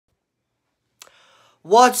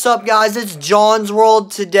What's up, guys? It's John's World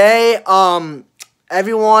today.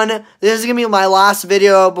 Everyone, this is gonna be my last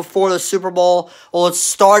video before the Super Bowl. Well, it's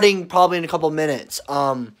starting probably in a couple minutes.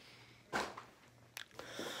 So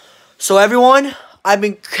everyone, I've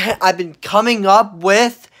been coming up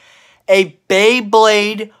with a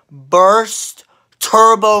Beyblade Burst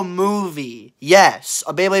Turbo movie. Yes,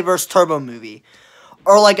 a Beyblade Burst Turbo movie.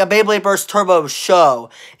 Or like a Beyblade Burst Turbo show.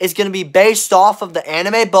 It's gonna be based off of the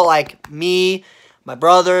anime, but like me, my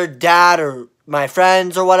brother, dad, or my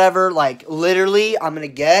friends or whatever, like literally I'm gonna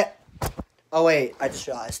get, oh wait, I just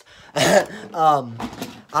realized. I'm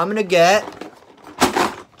gonna get,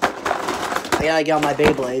 I gotta get on my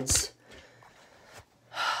Beyblades.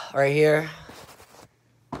 Right here.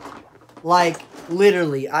 Like,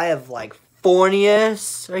 literally, I have like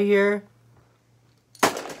Fornius right here.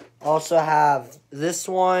 Also have this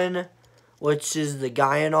one, which is the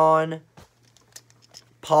Guyanon.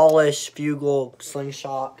 Polish, Fugal,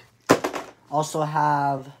 Slingshot. Also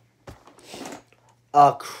have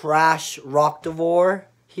a Crash Rocktivore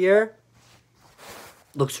here.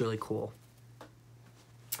 Looks really cool.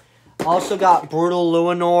 Also got Brutal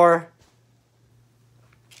Luinor.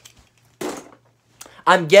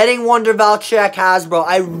 I'm getting Wonder Valchek Hasbro.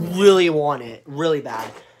 I really want it. Really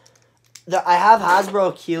bad. I have Hasbro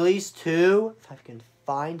Achilles too. If I can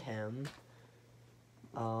find him.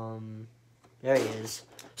 There he is.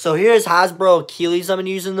 So here's Hasbro Achilles I'm going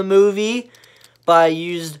to use in the movie. But I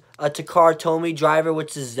used a Takara Tomy driver,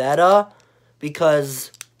 which is Zeta.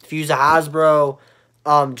 Because if you use a Hasbro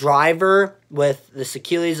driver with this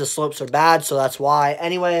Achilles, the slopes are bad. So that's why.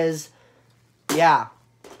 Anyways, yeah.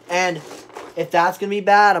 And if that's going to be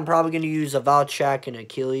bad, I'm probably going to use a Valchek and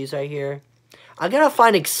Achilles right here. I'm going to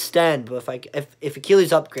find Extend. But if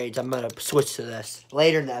Achilles upgrades, I'm going to switch to this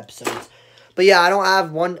later in the episodes. But yeah, I don't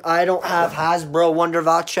have Hasbro Wonder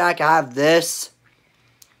Valchek. I have this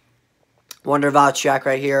Wonder Valchek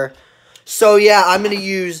right here. So yeah, I'm gonna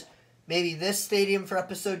use maybe this stadium for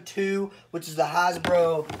episode 2, which is the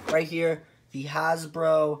Hasbro right here. The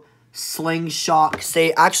Hasbro Slingshot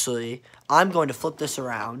Stadium. Actually, I'm going to flip this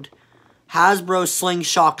around. Hasbro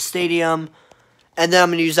Slingshot Stadium. And then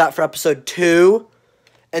I'm gonna use that for episode 2.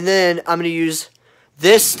 And then I'm gonna use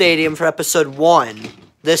this stadium for episode 1.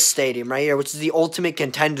 This stadium right here, which is the Ultimate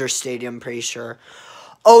Contender Stadium, I'm pretty sure.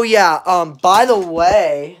 Oh, yeah, by the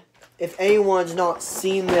way, if anyone's not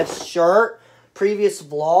seen this shirt, previous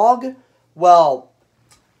vlog, well,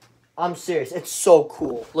 I'm serious. It's so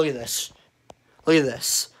cool. Look at this. Look at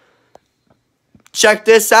this. Check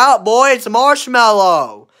this out, boy. It's a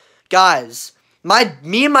marshmallow. Guys,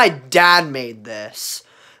 me and my dad made this.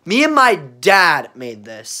 Me and my dad made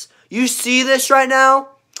this. You see this right now?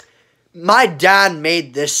 My dad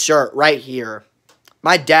made this shirt right here.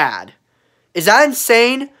 My dad. Is that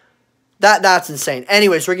insane? That's insane.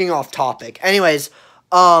 Anyways, we're getting off topic. Anyways,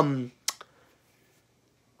 I'm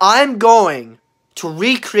going to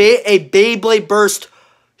recreate a Beyblade Burst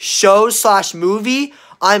show / movie.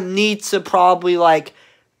 I need to probably, like,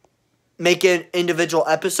 make it individual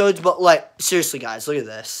episodes. But, like, seriously, guys, look at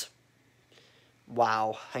this.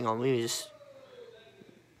 Wow. Hang on, let me just...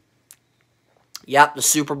 Yep, the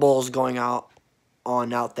Super Bowl is going out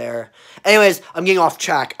there. Anyways, I'm getting off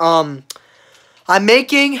track. I'm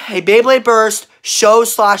making a Beyblade Burst show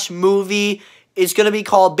 / movie. It's going to be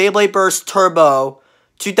called Beyblade Burst Turbo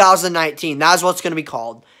 2019. That's what it's going to be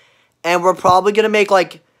called. And we're probably going to make,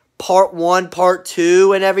 like, part 1, part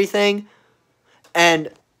 2, and everything. And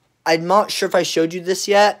I'm not sure if I showed you this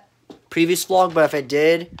yet. Previous vlog, but if I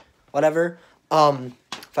did, whatever.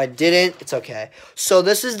 If I didn't, it's okay. So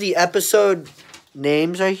this is the episode...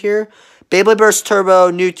 names right here. Beyblade Burst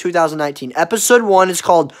Turbo, new 2019. Episode 1 is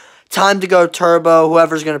called Time to Go Turbo.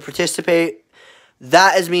 Whoever's going to participate.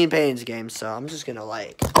 That is me and Payne's game. So I'm just going to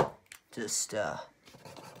like, just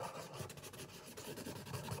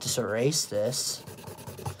erase this.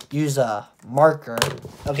 Use a marker.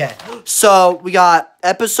 Okay. So we got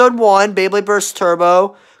episode 1, Beyblade Burst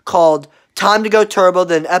Turbo, called Time to Go Turbo.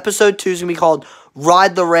 Then episode 2 is going to be called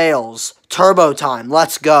Ride the Rails. Turbo Time.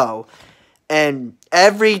 Let's go. And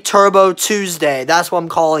every Turbo Tuesday, that's what I'm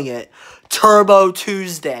calling it. Turbo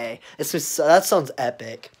Tuesday. It's just, that sounds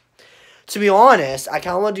epic. To be honest, I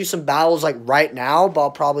kind of want to do some battles like right now, but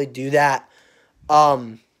I'll probably do that,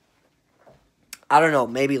 I don't know,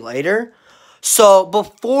 maybe later. So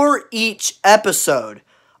before each episode,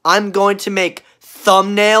 I'm going to make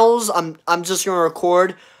thumbnails. I'm just going to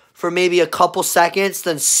record for maybe a couple seconds,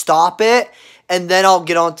 then stop it, and then I'll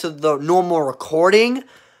get on to the normal recording,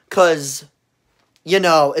 because... you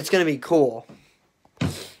know, it's going to be cool.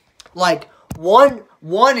 Like,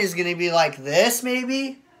 one is going to be like this,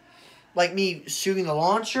 maybe. like me shooting the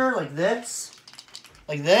launcher, like this.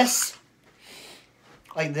 Like this.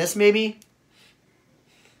 Like this, maybe.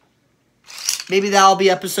 Maybe that'll be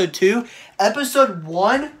episode 2. Episode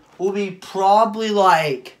 1 will be probably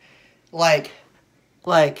like, I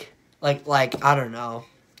don't know.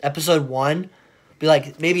 Episode 1 be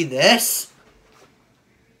like, maybe this.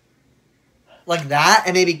 Like that,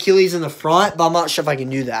 and maybe Keely's in the front, but I'm not sure if I can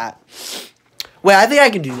do that. Wait, I think I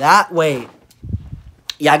can do that. Wait.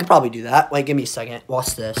 Yeah, I can probably do that. Wait, give me a second.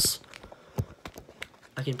 Watch this.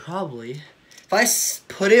 I can probably... If I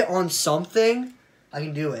put it on something, I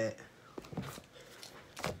can do it.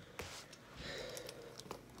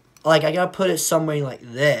 Like, I gotta put it somewhere like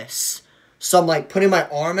this. So I'm, like, putting my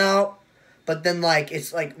arm out, but then, like,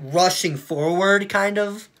 it's, like, rushing forward, kind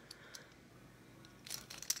of.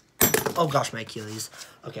 Oh, gosh, my Achilles.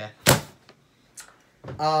 Okay.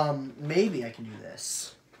 Maybe I can do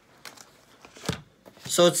this.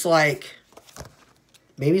 So it's like,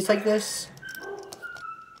 maybe it's like this.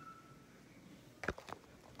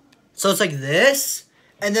 So it's like this,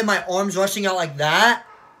 and then my arm's rushing out like that.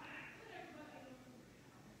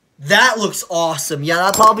 That looks awesome. Yeah,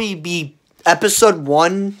 that'll probably be episode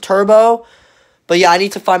 1 turbo. But yeah, I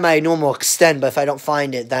need to find my normal extend, but if I don't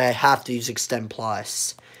find it, then I have to use extend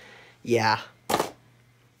plus. Yeah.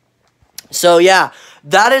 So yeah,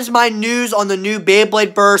 that is my news on the new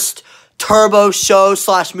Beyblade Burst Turbo show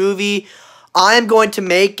 / movie. I'm going to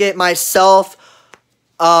make it myself.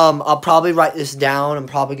 I'll probably write this down. I'm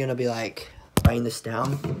probably going to be like writing this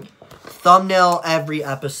down. Thumbnail every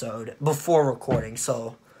episode before recording.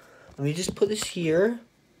 So let me just put this here.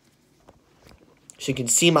 So you can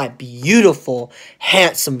see my beautiful,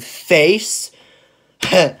 handsome face.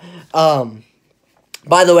 By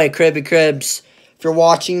the way, Cribby Cribs, if you're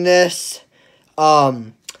watching this,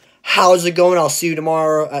 how's it going? I'll see you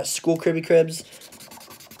tomorrow at school, Cribby Cribs.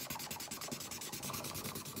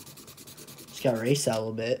 Just gotta erase that a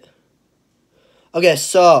little bit. Okay,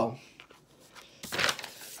 so.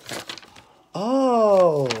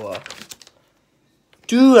 Oh.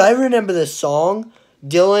 Dude, I remember this song.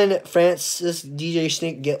 Dylan Francis, DJ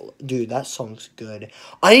Snake, dude, that song's good.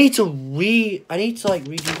 I need to redo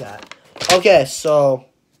that. Okay, so.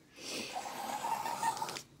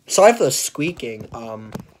 Sorry for the squeaking.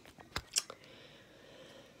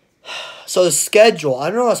 So the schedule. I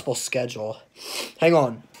don't know how to spell schedule. Hang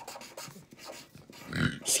on.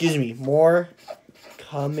 Excuse me. More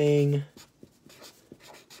coming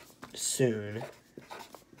soon.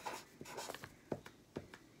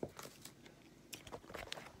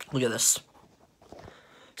 Look at this. It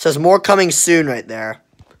says more coming soon right there.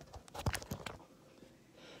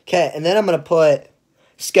 Okay, and then I'm going to put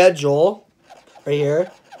schedule right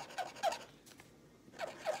here.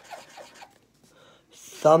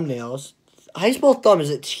 Thumbnails. How do you spell thumb? Is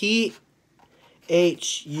it T-H-U-M-B?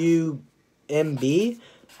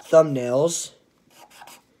 Thumbnails.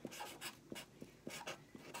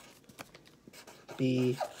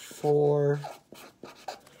 Before...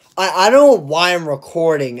 I don't know why I'm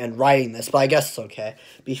recording and writing this, but I guess it's okay.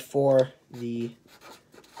 Before the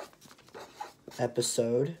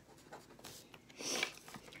episode.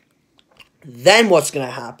 Then what's going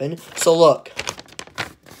to happen? So look.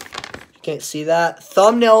 You can't see that.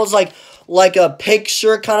 Thumbnail is like a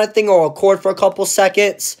picture kind of thing. I'll record for a couple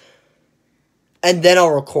seconds. And then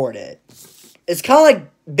I'll record it. It's kind of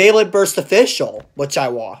like Beyblade Burst Official, which I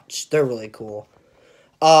watched. They're really cool.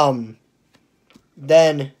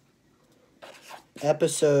 Then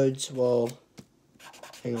episodes will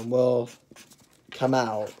come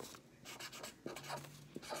out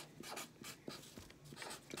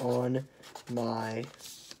on my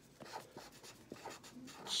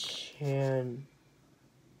channel.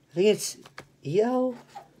 I think it's EO?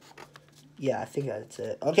 Yeah, I think that's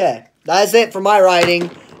it. Okay, that is it for my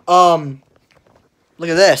writing. Look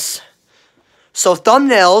at this. So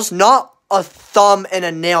thumbnails, not a thumb and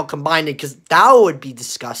a nail combined, because that would be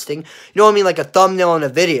disgusting. You know what I mean? Like a thumbnail in a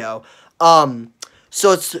video.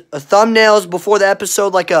 So it's a thumbnails before the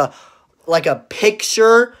episode, like a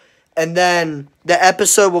picture, and then the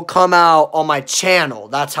episode will come out on my channel.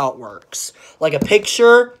 That's how it works. Like a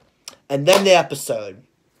picture, and then the episode.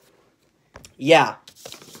 Yeah.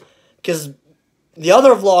 Because the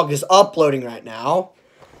other vlog is uploading right now.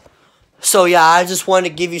 So, yeah, I just wanted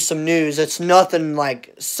to give you some news. It's nothing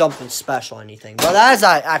like something special or anything. But that is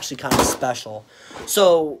actually kind of special.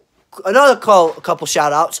 So, another couple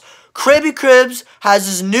shout-outs. Cribby Cribs has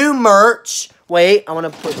his new merch. Wait, I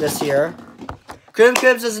want to put this here. Cribby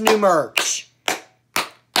Cribs has new merch.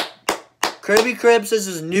 Cribby Cribs has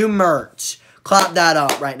his new merch. Clap that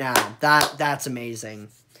up right now. That's amazing.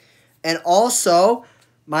 And also,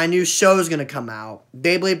 my new show is going to come out.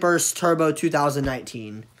 Beyblade Burst Turbo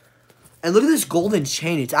 2019. And look at this golden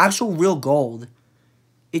chain. It's actual real gold.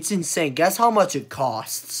 It's insane. Guess how much it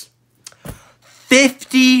costs?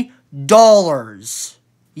 $50.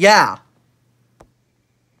 Yeah.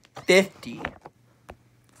 50.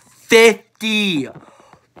 50.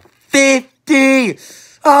 50.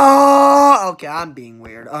 Oh, okay, I'm being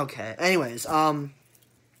weird. Okay. Anyways,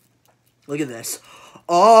 look at this.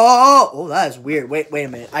 Oh, that is weird. Wait a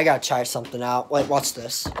minute. I gotta try something out. Wait, watch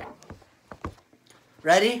this.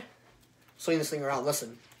 Ready? Swing this thing around.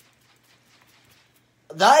 Listen.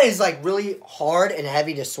 That is like really hard and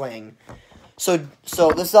heavy to swing. So this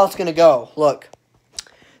is how it's gonna go. Look.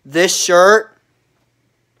 This shirt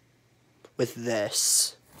with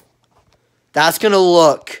this. That's gonna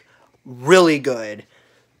look really good.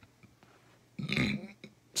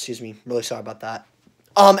 Excuse me. Really sorry about that.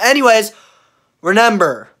 Anyways,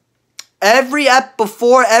 remember,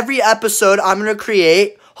 before every episode I'm gonna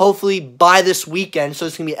create, hopefully by this weekend, so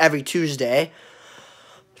it's gonna be every Tuesday.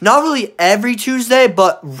 Not really every Tuesday,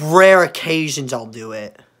 but rare occasions I'll do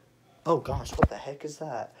it. Oh gosh, what the heck is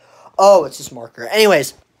that? Oh, it's this marker.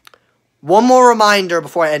 Anyways, one more reminder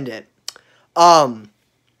before I end it.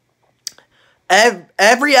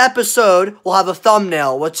 Every episode will have a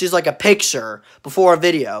thumbnail, which is like a picture before a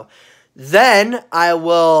video. Then I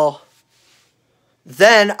will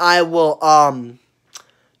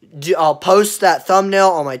I'll post that thumbnail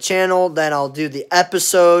on my channel. Then I'll do the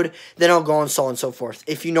episode. Then I'll go on so on and so forth.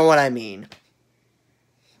 If you know what I mean.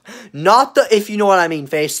 Not the if you know what I mean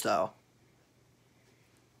face though.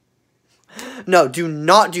 No, do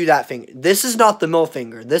not do that finger. This is not the middle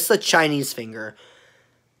finger. This is a Chinese finger.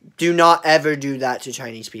 Do not ever do that to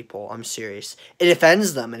Chinese people. I'm serious. It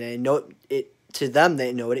offends them, and they know it. To them,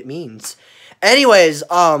 they know what it means. Anyways,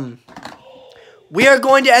 we are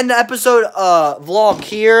going to end the episode vlog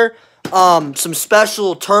here. Some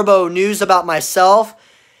special Turbo news about myself.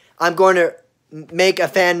 I'm going to make a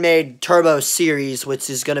fan-made Turbo series, which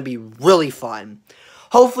is going to be really fun.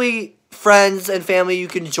 Hopefully, friends and family, you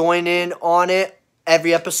can join in on it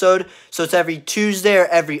every episode. So it's every Tuesday or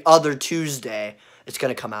every other Tuesday. It's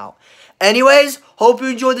going to come out. Anyways, hope you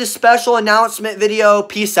enjoyed this special announcement video.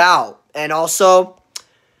 Peace out. And also,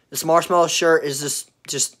 this marshmallow shirt is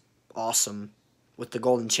just awesome. With the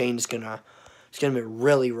golden chain, it's gonna be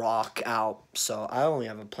really rock out. So I only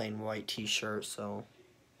have a plain white t-shirt, so.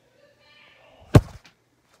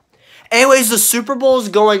 Anyways, the Super Bowl is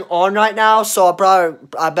going on right now, so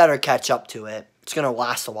I better catch up to it. It's gonna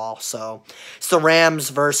last a while, so it's the Rams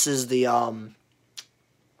versus the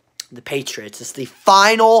Patriots. It's the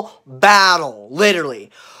final battle,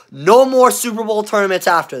 literally. No more Super Bowl tournaments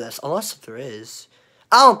after this, unless there is.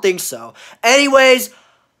 I don't think so. Anyways,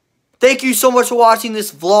 thank you so much for watching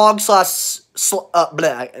this vlog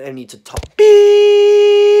I need to talk.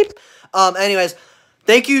 Beep. Anyways,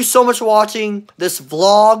 thank you so much for watching this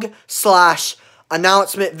vlog /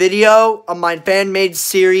 announcement video of my fan-made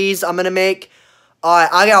series I'm gonna make.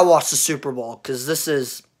 I gotta watch the Super Bowl because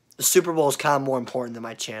the Super Bowl is kind of more important than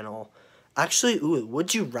my channel. Actually, ooh,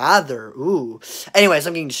 would you rather? Ooh. Anyways,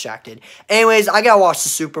 I'm getting distracted. Anyways, I gotta watch the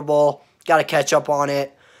Super Bowl. Gotta catch up on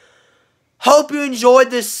it. Hope you enjoyed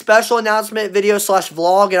this special announcement video /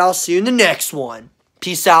 vlog, and I'll see you in the next one.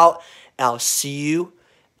 Peace out, and I'll see you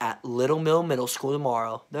at Little Mill Middle School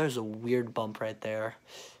tomorrow. There's a weird bump right there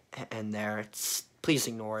and there. Please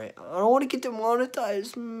ignore it. I don't want to get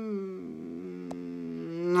demonetized.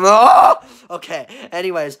 Okay,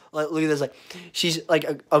 anyways, look at this. Like, she's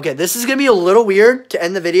like, okay, this is gonna be a little weird to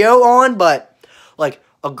end the video on, but like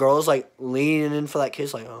a girl's like leaning in for that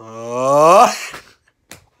kiss, like,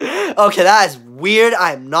 okay, that is weird.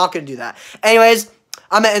 I'm not gonna do that. Anyways,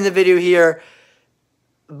 I'm gonna end the video here.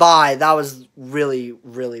 Bye. That was really,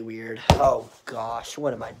 really weird. Oh gosh,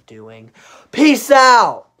 what am I doing? Peace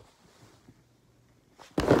out.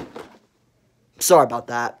 Sorry about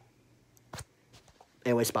that.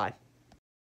 Anyways, bye.